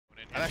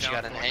I've actually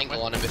got an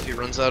angle on him if he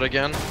runs out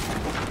again.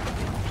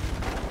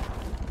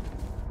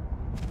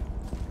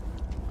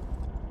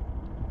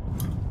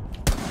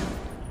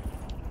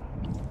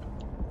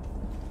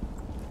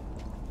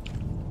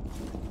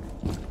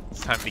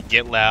 It's time to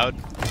get loud.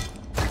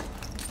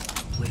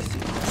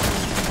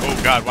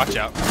 Oh god, watch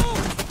out.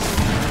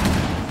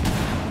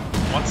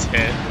 One's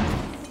hit.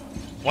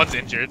 One's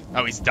injured.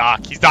 Oh, he's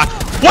Doc. He's Doc.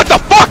 What the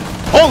fuck?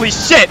 Holy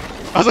shit!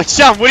 I was like,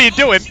 Sean, what are you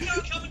doing?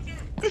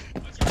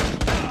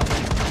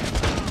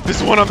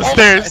 There's one on the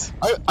stairs.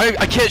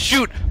 I can't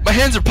shoot. My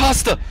hands are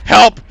pasta.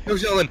 Help! No,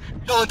 Jalen.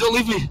 Jalen, don't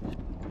leave me.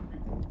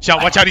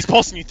 Sean, watch out. He's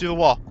pulsing you through the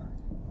wall.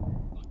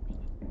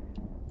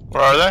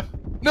 Where are they?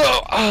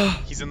 No.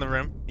 He's in the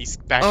room. He's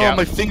back Oh, out.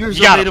 my fingers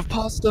You are got made him. of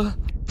pasta.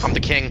 I'm the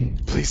king.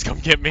 Please come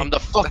get me. I'm the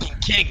fucking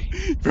king.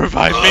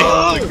 Revive me.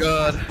 Oh my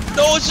god.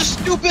 No, it's just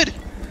stupid.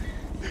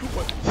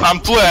 I'm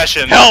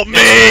flashing. Help me!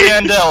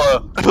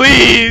 Mandela.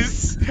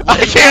 Please! I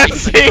can't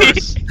see!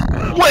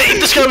 Wait,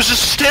 this guy was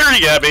just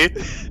staring at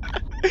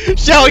me.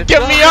 Shelly,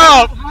 get me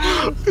up!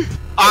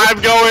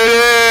 I'm going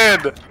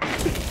in.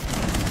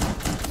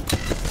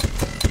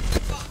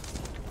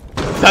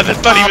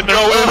 That's not even the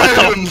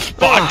going in.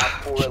 fuck.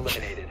 Four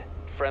eliminated.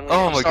 Friendly.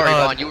 Oh my Sorry,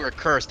 god. Vaughn, you were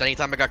cursed.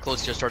 Anytime I got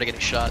close to you, I started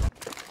getting shot.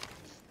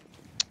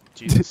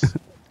 Jesus.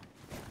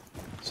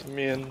 So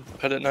me and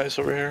Pettit Nice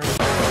over here.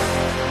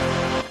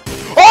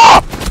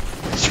 Oh!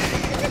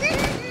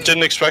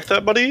 Didn't expect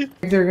that, buddy. I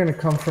think they're gonna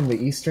come from the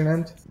eastern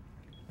end.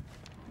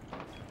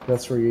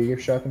 That's where you're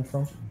shopping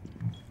from.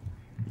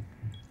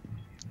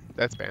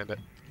 That's Bandit.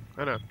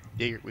 Oh no,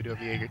 Jaeger. We do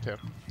have Jaeger too.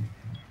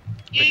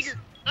 Jaeger!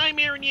 I'm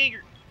Aaron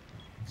Jaeger!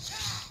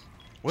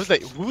 What is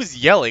that? Who is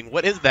yelling?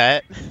 What is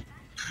that?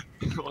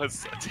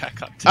 Let's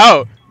attack on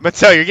Oh,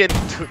 Mattel, you're getting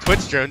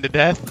Twitch droned to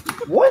death.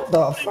 What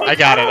the fuck? I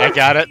got it. I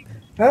got it.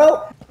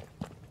 Help!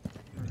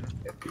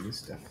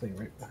 He's definitely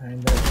right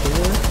behind that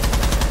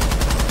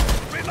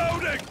door.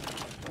 Reloading!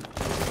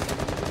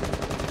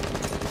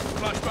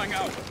 Flashbang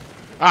out.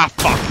 Ah,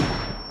 fuck.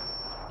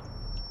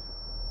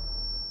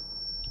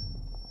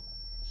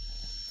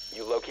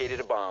 You located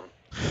a bomb.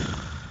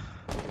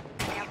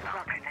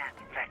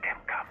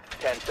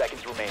 10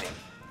 seconds remaining.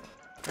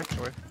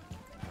 Actually.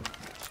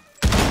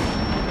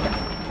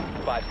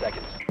 5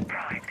 seconds.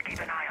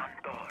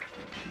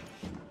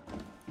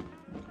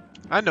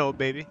 I know,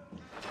 baby.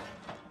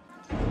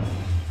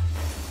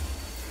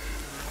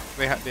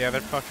 They have the other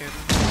fucking.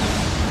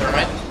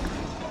 Thermite?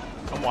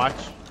 Come watch.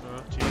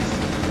 Oh,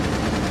 jeez.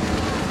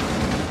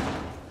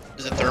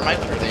 Is it thermite?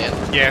 Or are they in?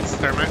 Yeah, it's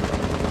thermite.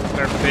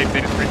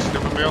 They just reached the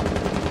mobile.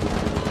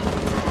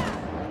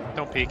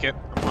 Don't peek it.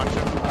 I'm watching.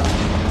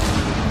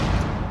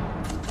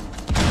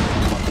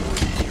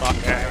 Fuck,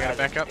 okay, I gotta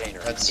back up.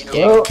 That's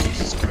Oh.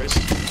 Jesus Christ.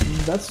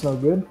 That's no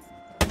good.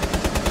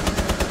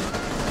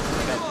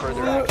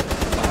 Further out.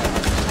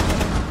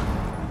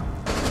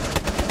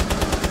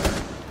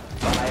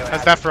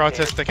 How's that for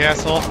autistic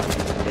asshole?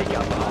 Take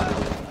out the bomb.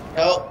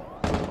 Help!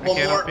 I One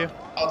can't more. help you.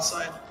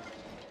 Outside.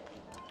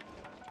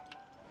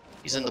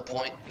 He's in the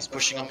point. He's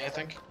pushing on me, I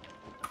think.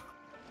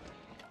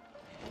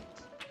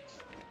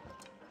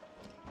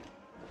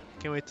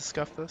 Can't wait to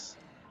scuff this.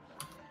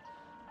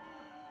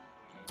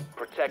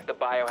 Protect the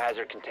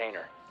biohazard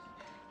container.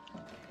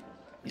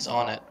 He's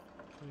on it.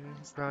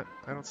 He's not.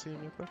 I don't see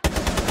him yet though.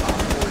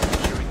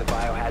 Securing the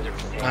biohazard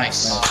container.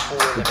 Nice. Op 4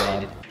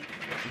 eliminated.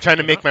 I'm trying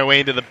to make my way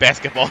into the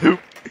basketball hoop.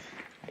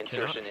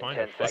 Insertion in 10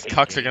 Those seconds.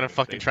 cucks are gonna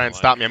fucking try and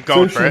stop me. I'm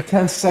going for it.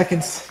 10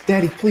 seconds.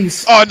 Daddy,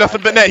 please. Oh,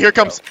 nothing but net. Here it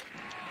comes.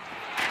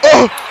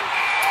 Oh!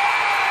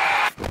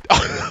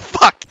 Oh,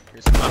 fuck!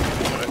 Here's a rolling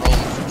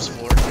from his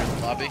floor in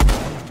the lobby.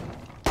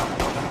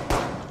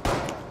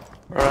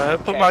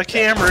 Alright, put my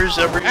cameras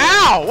every.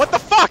 Ow! What the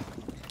fuck?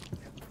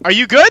 Are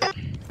you good? 5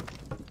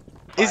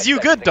 Is you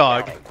seconds good,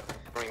 dog? and counting.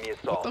 Bring the What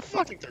assault. the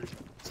fuck?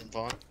 Isn't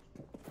Vaughn?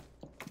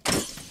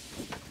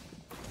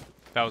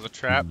 That was a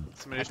trap.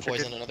 Somebody just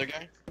Poison triggered. another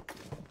guy?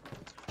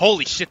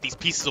 Holy shit, these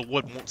pieces of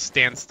wood won't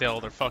stand still.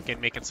 They're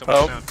fucking making so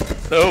much sound.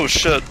 Oh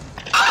shit.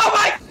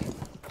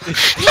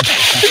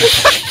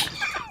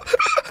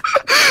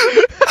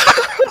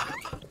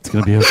 It's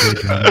gonna be okay,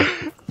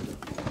 John.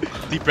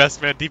 Deep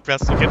breaths, man. Deep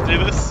breaths. We'll get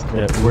through this.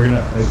 Yeah, we're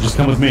gonna just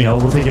come with me.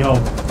 We'll take you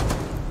home.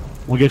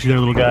 We'll get you there,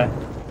 little guy.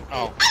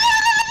 Oh.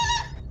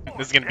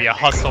 This is gonna be a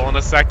hustle in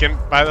a second,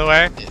 by the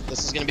way.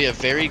 This is gonna be a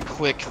very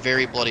quick,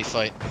 very bloody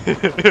fight.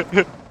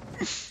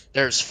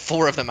 There's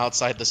 4 of them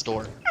outside this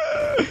door.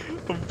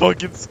 I'm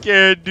fucking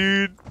scared,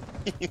 dude.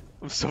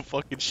 I'm so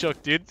fucking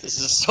shook, dude. This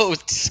is so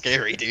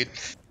scary, dude.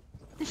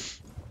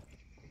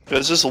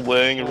 Guys just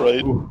laying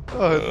right.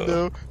 Oh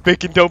no.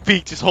 Bacon, don't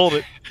peek. Just hold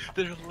it.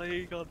 They're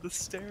laying on the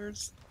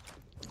stairs.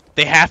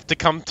 They have to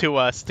come to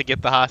us to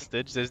get the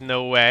hostage. There's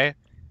no way.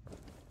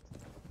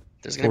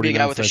 There's gonna be a guy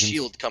 49 with seconds. a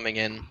shield coming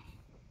in,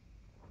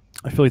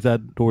 I feel like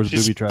that door's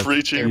He's booby trapped.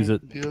 breaching. Use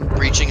it. Yeah.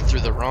 breaching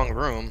through the wrong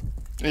room.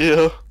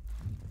 Yeah.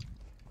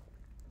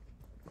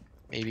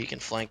 Maybe you can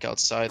flank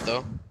outside,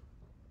 though.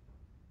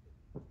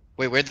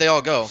 Wait, where'd they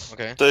all go?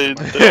 Okay. They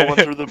all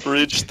went through the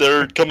breach.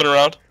 They're coming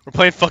around. We're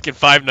playing fucking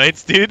Five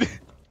Nights, dude.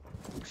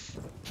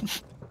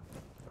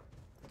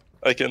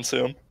 I can see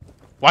them.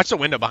 Watch the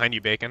window behind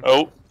you, Bacon.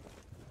 Oh.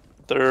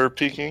 They're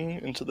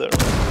peeking into that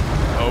room.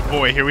 Oh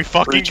boy, here we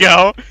fucking Breaching.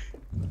 go.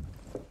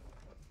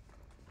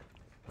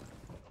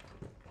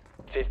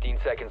 15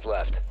 seconds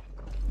left.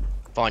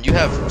 Vaughn, you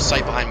have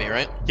sight behind me,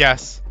 right?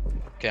 Yes.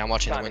 Okay, I'm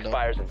watching the Time window.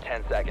 expires in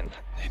 10 seconds.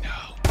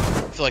 I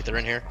feel like they're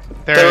in here.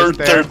 There,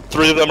 there.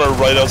 Three of them are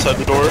right outside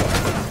the door.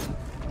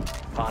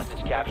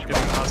 Hostage captured.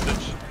 Getting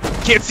hostage.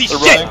 Can't see They're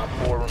shit.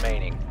 running. 4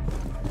 remaining.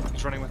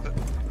 He's running with it.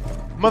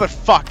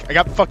 Motherfuck! I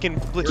got fucking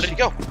Where did he glitched.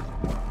 go?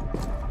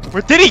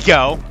 Where did he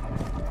go?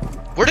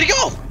 Where did he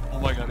go? Oh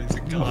my god, he's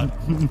a god.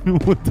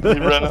 What the He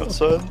hell? ran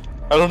outside.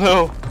 I don't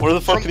know. Where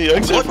the fuck From did he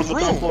exit what from the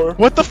room? top floor?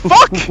 What the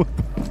fuck?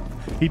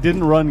 He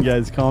didn't run,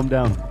 guys. Calm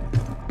down.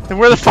 Then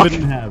where the He fuck?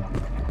 couldn't have.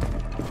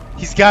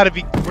 He's gotta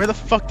be. Where the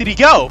fuck did he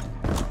go?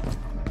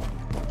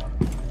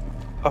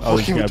 I'm Oh,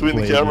 fucking this guy between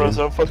the played, cameras.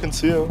 man. I don't fucking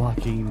see him.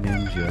 Fucking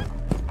ninja.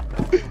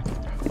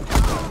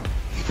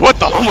 What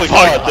the Oh my fuck,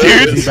 God, there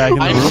dude? he is. Back in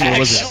the I'm room, what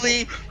was that?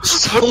 actually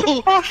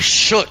so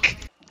shook.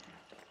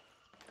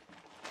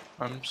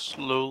 I'm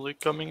slowly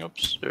coming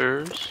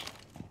upstairs.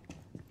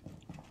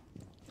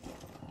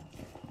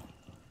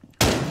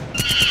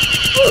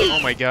 Oh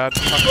my god.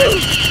 Fuck.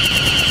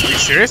 Are you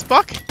serious,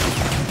 Buck?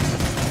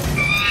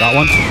 Got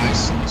one?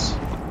 Nice.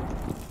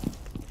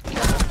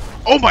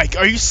 Oh my,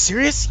 are you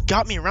serious? He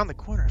got me around the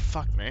corner.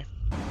 Fuck me.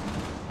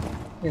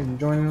 Yeah, you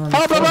joining on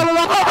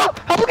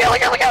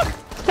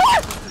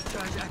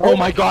Oh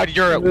my god,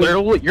 you're a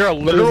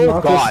literal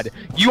Marcus. god.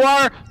 You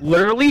are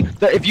literally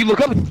if you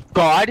look up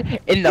god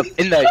in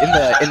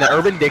the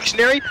urban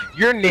dictionary,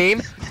 your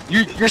name,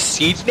 your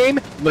siege name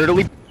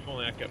literally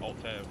Only I get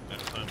alt tab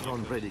at a time.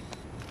 On Freddy.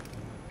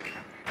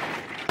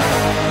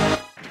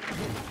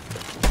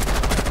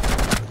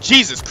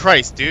 Jesus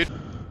Christ, dude.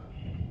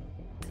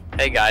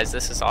 Hey guys,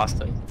 this is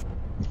Austin.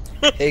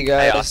 Hey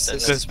guys, Austin.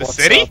 This is the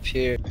city?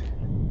 here.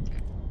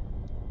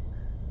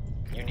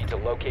 You need to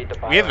locate the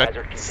We have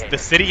biohazard container. the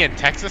city in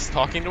Texas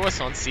talking to us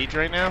on siege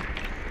right now.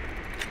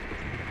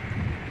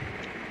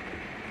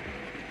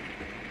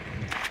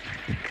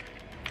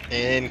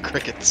 And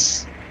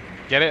crickets.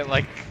 Get it?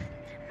 Like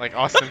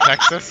Austin,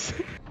 Texas.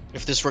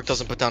 If this Rook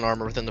doesn't put down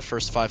armor within the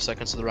first 5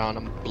 seconds of the round,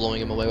 I'm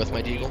blowing him away with my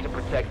You deagle. need to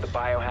protect the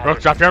biohazard.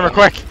 Rook, drop your armor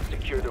container. quick.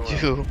 Secure the room.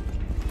 2,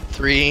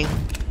 3.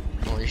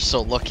 Oh, you're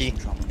so lucky.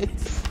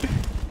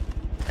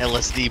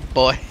 LSD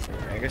boy.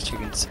 I guess you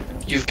can say.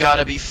 You've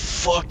gotta be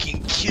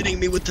fucking kidding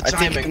me with the I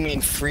think you timing.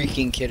 mean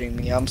freaking kidding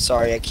me. I'm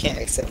sorry, I can't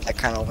accept that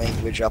kind of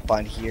language up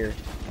on here.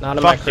 Not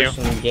in Fuck my you.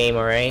 personal game,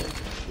 alright?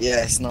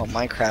 Yeah, it's not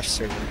Minecraft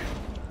server.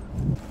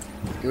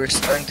 You are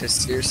starting to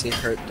seriously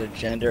hurt the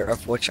gender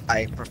of which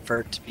I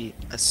prefer to be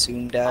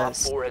assumed Op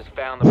as. 4 has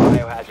found the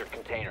biohazard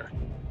container.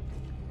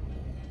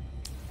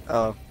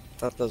 Oh,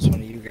 thought that was one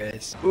of you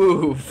guys.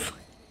 Oof.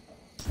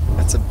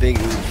 That's a big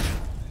oof.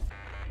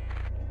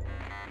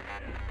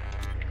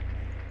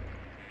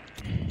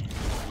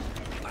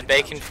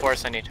 Bacon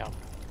Force, I need help.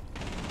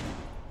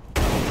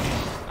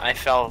 I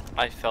fell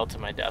to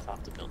my death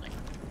off the building.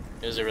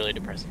 It was a really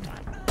depressing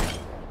time.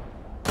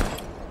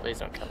 Please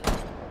don't kill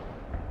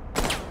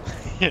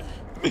me.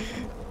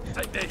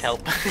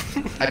 Help.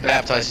 I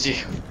baptized you.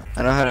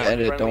 I know how to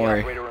edit, don't Friendly worry.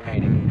 operator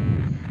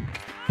remaining.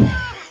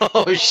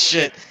 Oh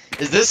shit.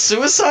 Is this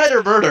suicide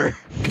or murder?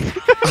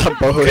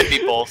 Could be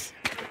both.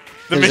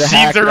 The There's a machines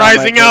hacker are on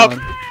rising my up.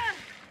 phone.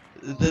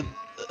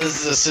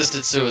 This is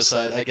assisted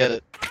suicide, I get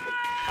it.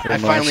 Pretty I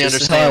finally much.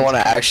 This is how I understand. want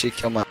to actually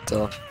kill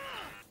myself.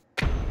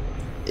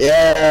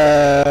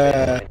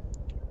 Yeah.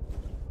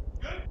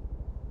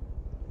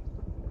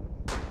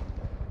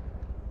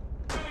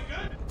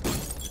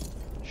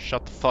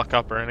 Shut the fuck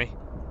up, Ernie.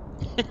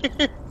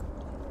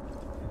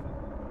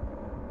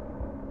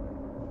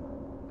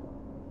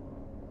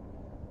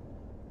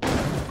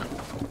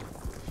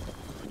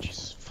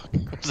 Jesus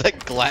fucking. Was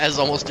that glass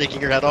almost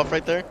taking your head off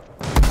right there?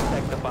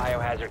 Protect the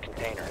biohazard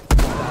container.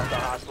 Stop the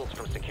hostiles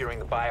from securing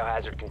the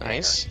biohazard container.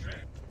 Nice.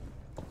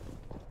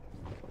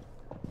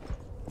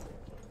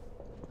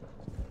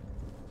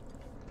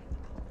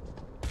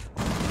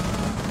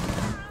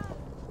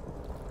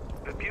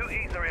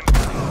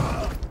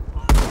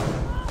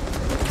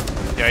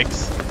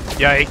 Yikes.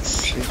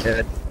 Yikes. She's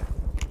dead.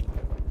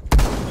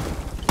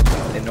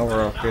 They know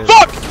we're up here.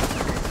 Fuck!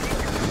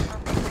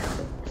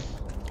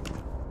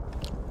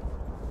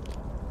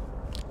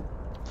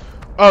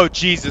 Oh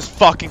Jesus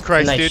fucking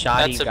Christ, Nice dude. shot.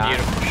 That's a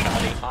beautiful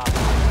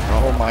shotty.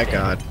 Oh my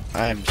god.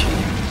 I am cheating.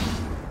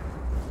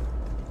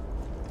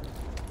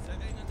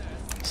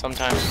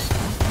 Sometimes.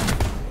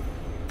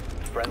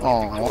 Friendly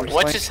Oh, victorious.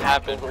 What just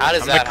happened? How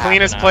does I'm that the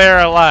cleanest happen? player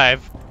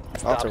alive.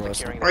 Stop Alter was.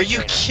 securing the Are you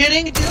container.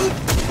 kidding, dude?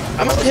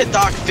 I must have hit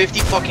Doc 50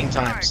 fucking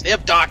times. They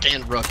have Doc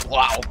and Rook.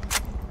 Wow.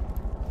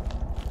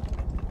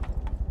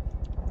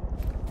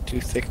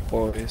 Two thick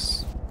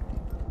boys.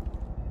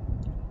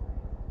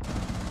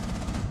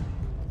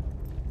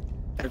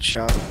 Good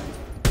shot.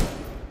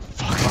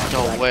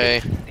 No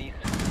way. Cease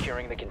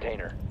securing the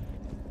container.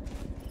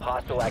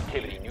 Hostile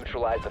activity.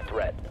 Neutralize the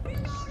threat.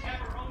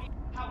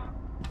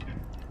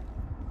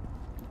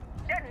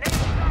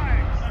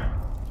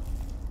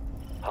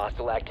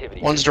 Hostile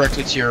activity. One's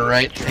directly to your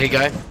right. Hey,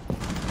 guy.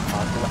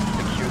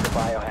 Hostile. Secure the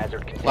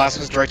biohazard container. Last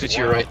one's directly to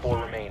your One right. op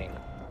 4 remaining.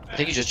 I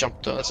think he just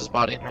jumped. That's his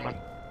body. Never mind.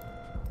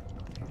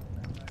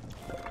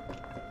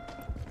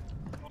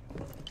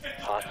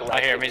 Hostile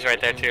I hear him. He's right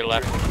there to your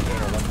left.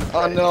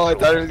 Oh no, I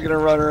thought he was gonna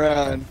run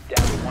around.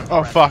 Down to one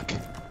Oh friendly. fuck.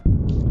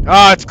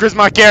 Ah, it's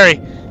Grismont Gary.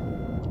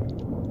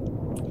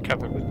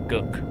 Covered with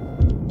gook.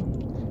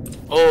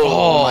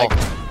 Oh,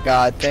 my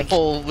god, thank you.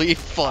 holy Op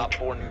fuck.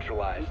 4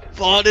 neutralized.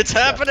 Vaughn, it's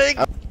happening!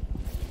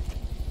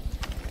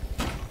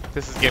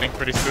 This is getting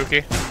pretty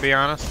spooky, to be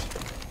honest.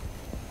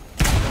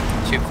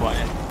 Too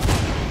quiet.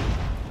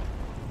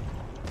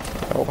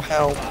 Oh,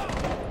 help.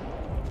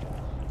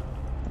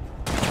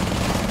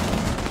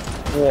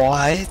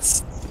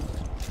 What?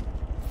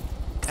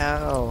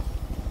 Ow.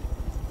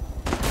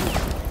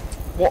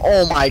 Well,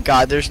 oh my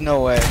god, there's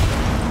no way.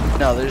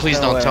 No, there's Please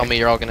no don't way. tell me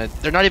you're all gonna.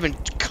 They're not even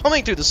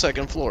coming through the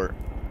second floor.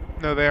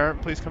 No, they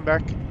aren't. Please come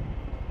back. I'm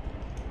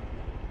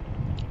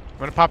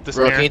gonna pop this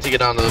Bro, mirror. you need to get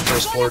down to the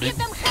first floor, dude. Give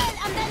them hell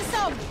and then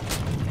some.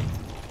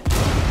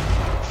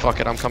 Fuck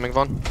it, I'm coming,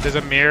 Vaughn. There's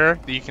a mirror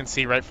that you can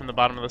see right from the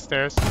bottom of the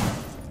stairs.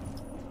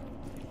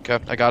 Okay,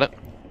 I got it.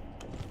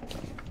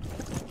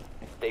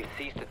 They've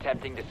ceased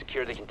attempting to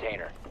secure the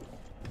container.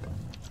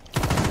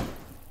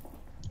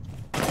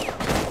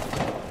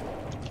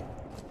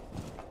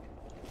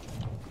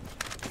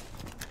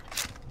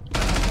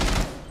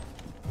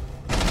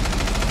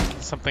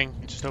 Something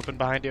just opened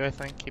behind you, I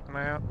think. Keep an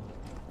eye out.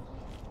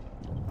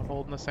 I'm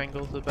holding this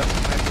angle to the best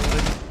of my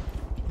ability.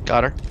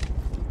 Got her.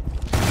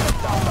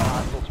 Stop the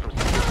hostiles from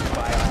securing the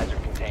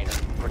biohazard container.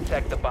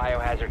 Protect the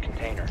biohazard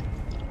container.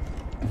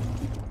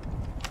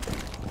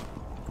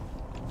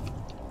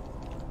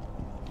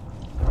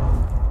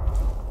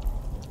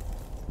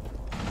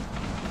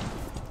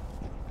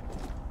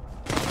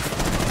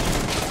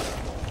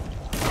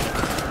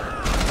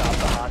 Stop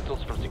the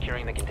hostiles from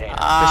securing the container.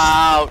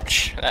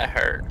 Ouch! That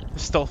hurt.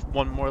 There's still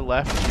one more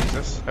left.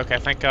 Jesus. Okay,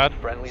 thank God.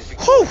 Friendlies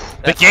Whew! The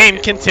That's game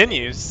okay.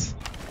 continues.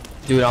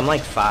 Dude, I'm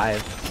like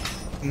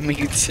 5. Me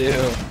too.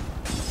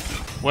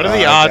 What are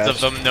the Oh, odds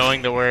gosh. of them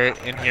knowing that we're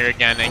in here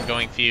again and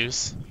going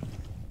fuse?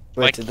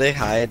 Wait, Like- did they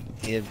hide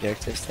the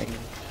objectives thing?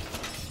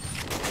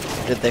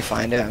 Did they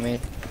find it? I mean,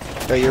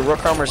 yo, your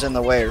rook armor's in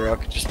the way,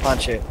 Rook. Just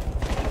punch it.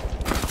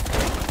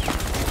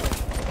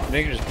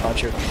 You can just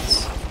punch it.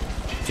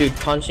 Dude,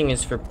 punching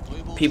is for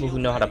people who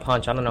know how to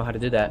punch. I don't know how to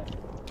do that.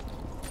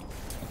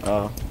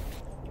 Oh,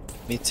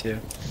 me too.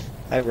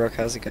 Hi, Rook.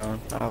 How's it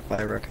going? Oh,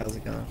 hi, Rook. How's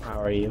it going?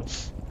 How are you?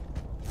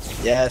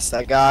 Yes,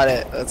 I got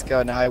it. Let's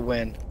go. Now I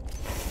win.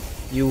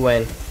 You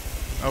win.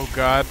 Oh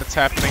God, that's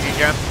happening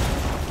again.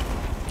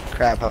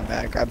 Crap, I'm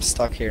back. I'm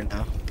stuck here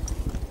now.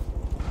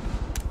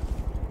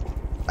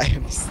 I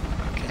am.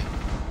 Okay.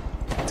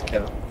 Let's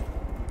go.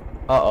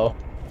 Uh-oh.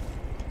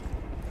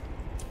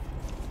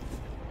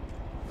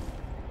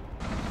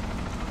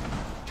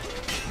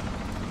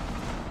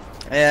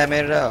 Yeah, I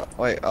made it out.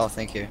 Wait. Oh,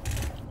 thank you.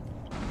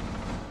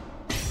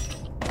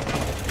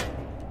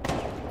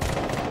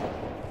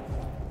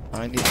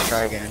 I need to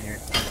try again here.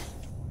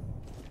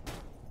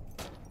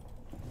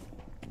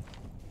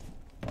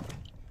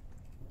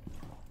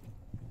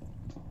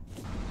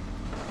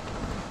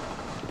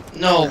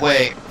 No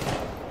way.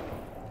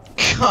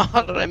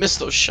 God, did I miss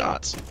those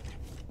shots?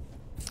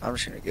 I'm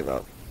just gonna give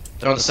up.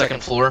 They're on the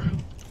second floor.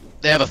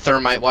 They have a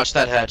thermite. Watch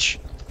that hatch.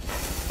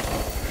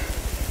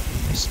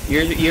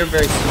 You're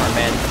very smart,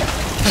 man.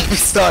 I'm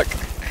stuck.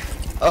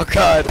 Oh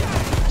God.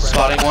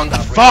 Spotting one.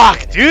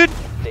 Fuck, dude!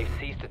 They've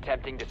ceased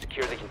attempting to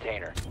secure the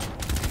container.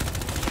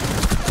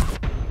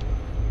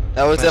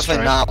 That was Nice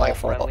definitely try. not my All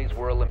fault. friendlies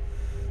were eliminated.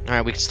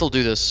 Alright, we can still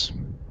do this.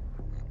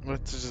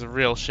 Which is a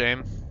real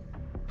shame.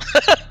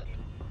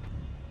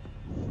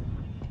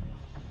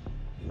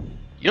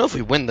 You know, if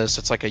we win this,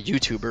 it's like a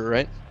YouTuber,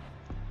 right?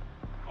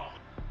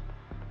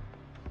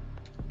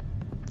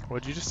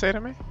 What'd you just say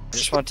to me? I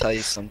just want to tell you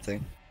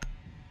something.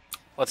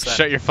 What's that?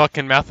 Shut your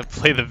fucking mouth and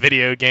play the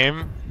video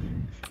game.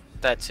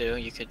 That too.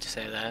 You could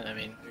say that. I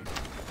mean,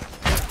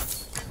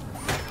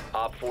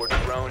 Op 4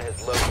 drone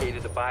has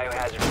located the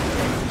biohazard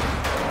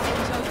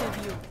container.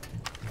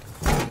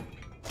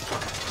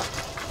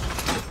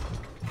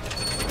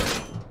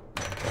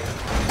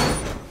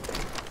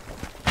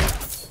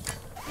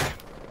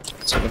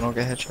 So we don't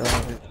get headshot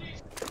out of it.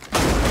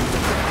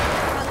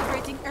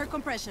 Calibrating air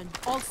compression.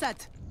 All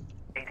set.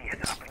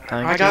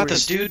 I got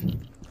this,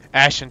 dude.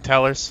 Ash and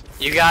tellers.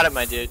 you got it,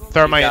 my dude.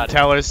 Thermite You and got it.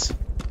 tellers.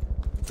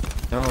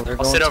 No, they're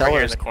I'll going sit over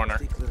here in tellers. the corner.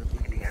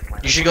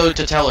 You should go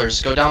to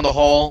tellers. Go down the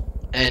hall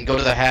and go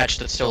to the hatch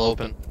that's still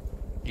open.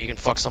 You can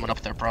fuck someone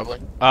up there, probably.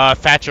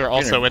 Thatcher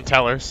also in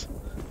tellers.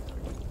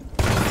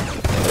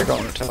 They're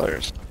going to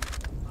tellers.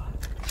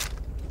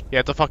 Yeah,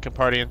 it's a fucking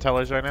party in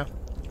tellers right now.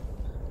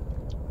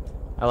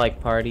 I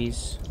like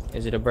parties.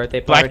 Is it a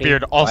birthday party?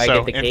 Blackbeard Do I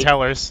also get the in cake?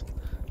 tellers.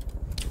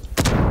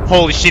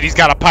 Holy shit, he's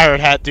got a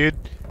pirate hat, dude.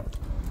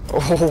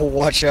 Oh,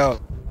 watch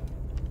out.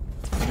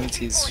 That means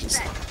he's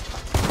just...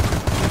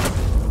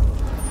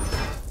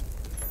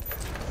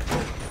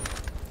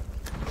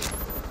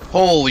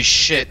 Holy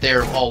shit,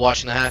 they're all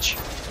watching the hatch.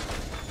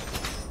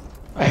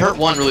 I hurt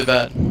one really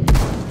bad.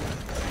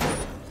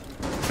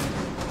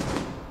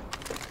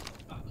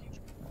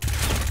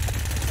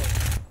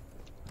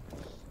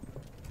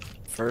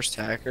 First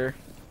hacker.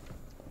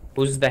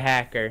 Who's the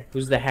hacker?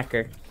 Who's the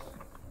hacker?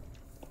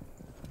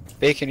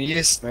 Bacon, you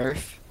use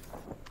Smurf?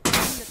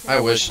 I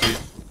wish, dude.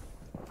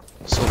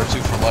 Silver 2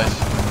 for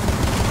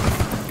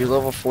life. You're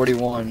level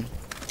 41.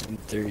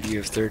 And you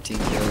have 13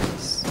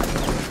 kills.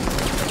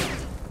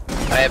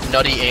 I have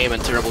nutty aim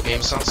and terrible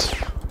game sense.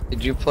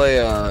 Did you play,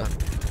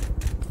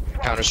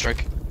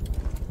 Counter-Strike.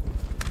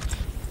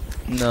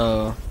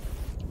 No.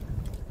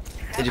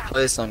 Did you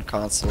play this on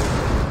console?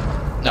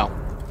 No.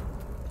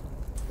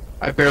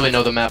 I barely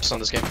know the maps on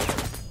this game.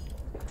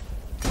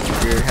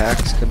 Your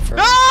hacks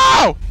confirmed.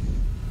 No!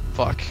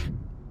 Fuck.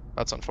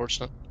 That's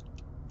unfortunate.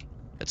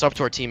 It's up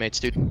to our teammates,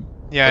 dude.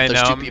 Yeah, But I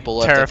there's know. 2 I'm people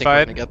left. I think we're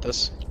terrified. gonna get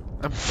this.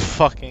 I'm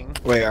fucking.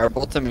 Wait, are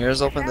both the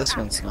mirrors open? This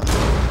one's not.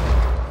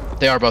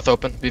 They are both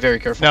open. Be very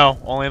careful. No,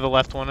 only the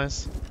left one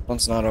is.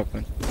 One's not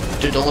open.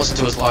 Dude, don't listen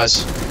to his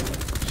lies.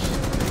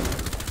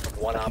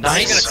 One op. Is he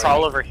Nice. gonna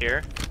crawl over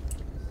here?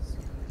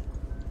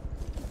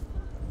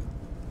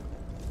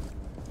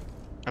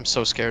 I'm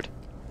so scared.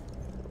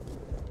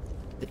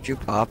 Did you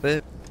pop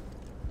it?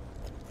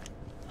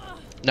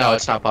 No,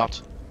 it's not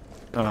popped.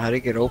 No, how'd it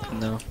get open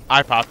though?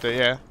 I popped it,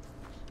 yeah.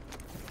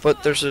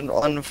 But there's an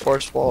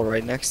unenforced wall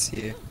right next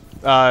to you.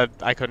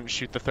 I couldn't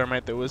shoot the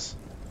thermite that was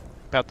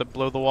about to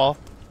blow the wall.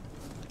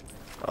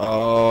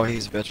 Oh,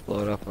 he's about to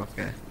blow it up,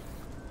 okay.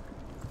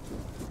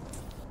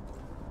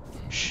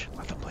 Shh,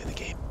 let them play the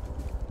game.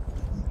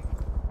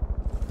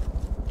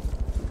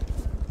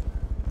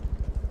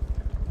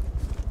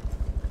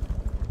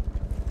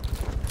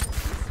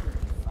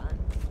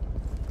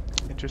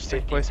 Interesting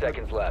 15 place.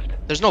 seconds left.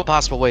 There's no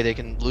possible way they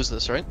can lose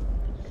this, right?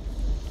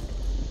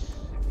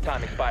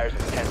 Time expires in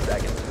 10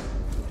 seconds.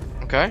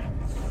 Okay.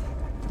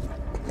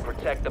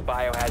 Protect the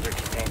biohazard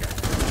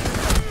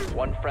container.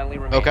 One friendly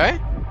remaining. Okay.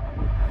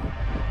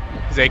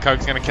 His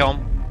ACOG's gonna kill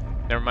him.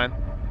 Never mind.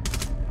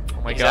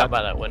 Oh my He's out god.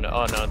 by that window.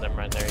 Oh no, never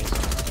mind. There he is.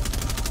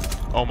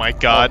 Oh my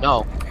god.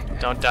 Oh,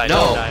 Don't die. No.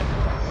 Don't die.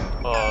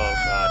 Oh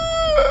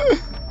god.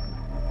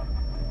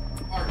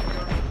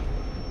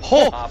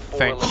 Oh! Op 4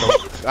 Thank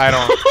eliminated. you. I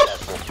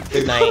don't.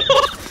 Good night.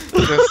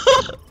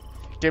 Just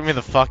get me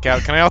the fuck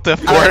out. Can I out the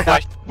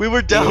Alright, four? We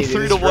were down Hey, it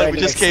 3 was to 1. right We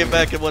just next to came me.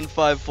 back and won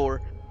 5-4.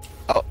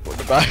 Oh,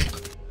 goodbye.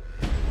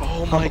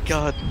 Oh my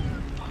god.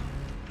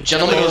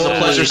 Gentlemen, it was a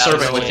pleasure That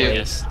was serving with you.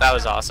 hilarious. That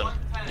was awesome.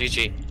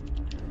 GG.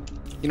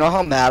 You know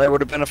how mad I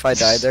would have been if I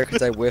died there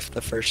because I whiffed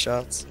the first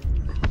shots?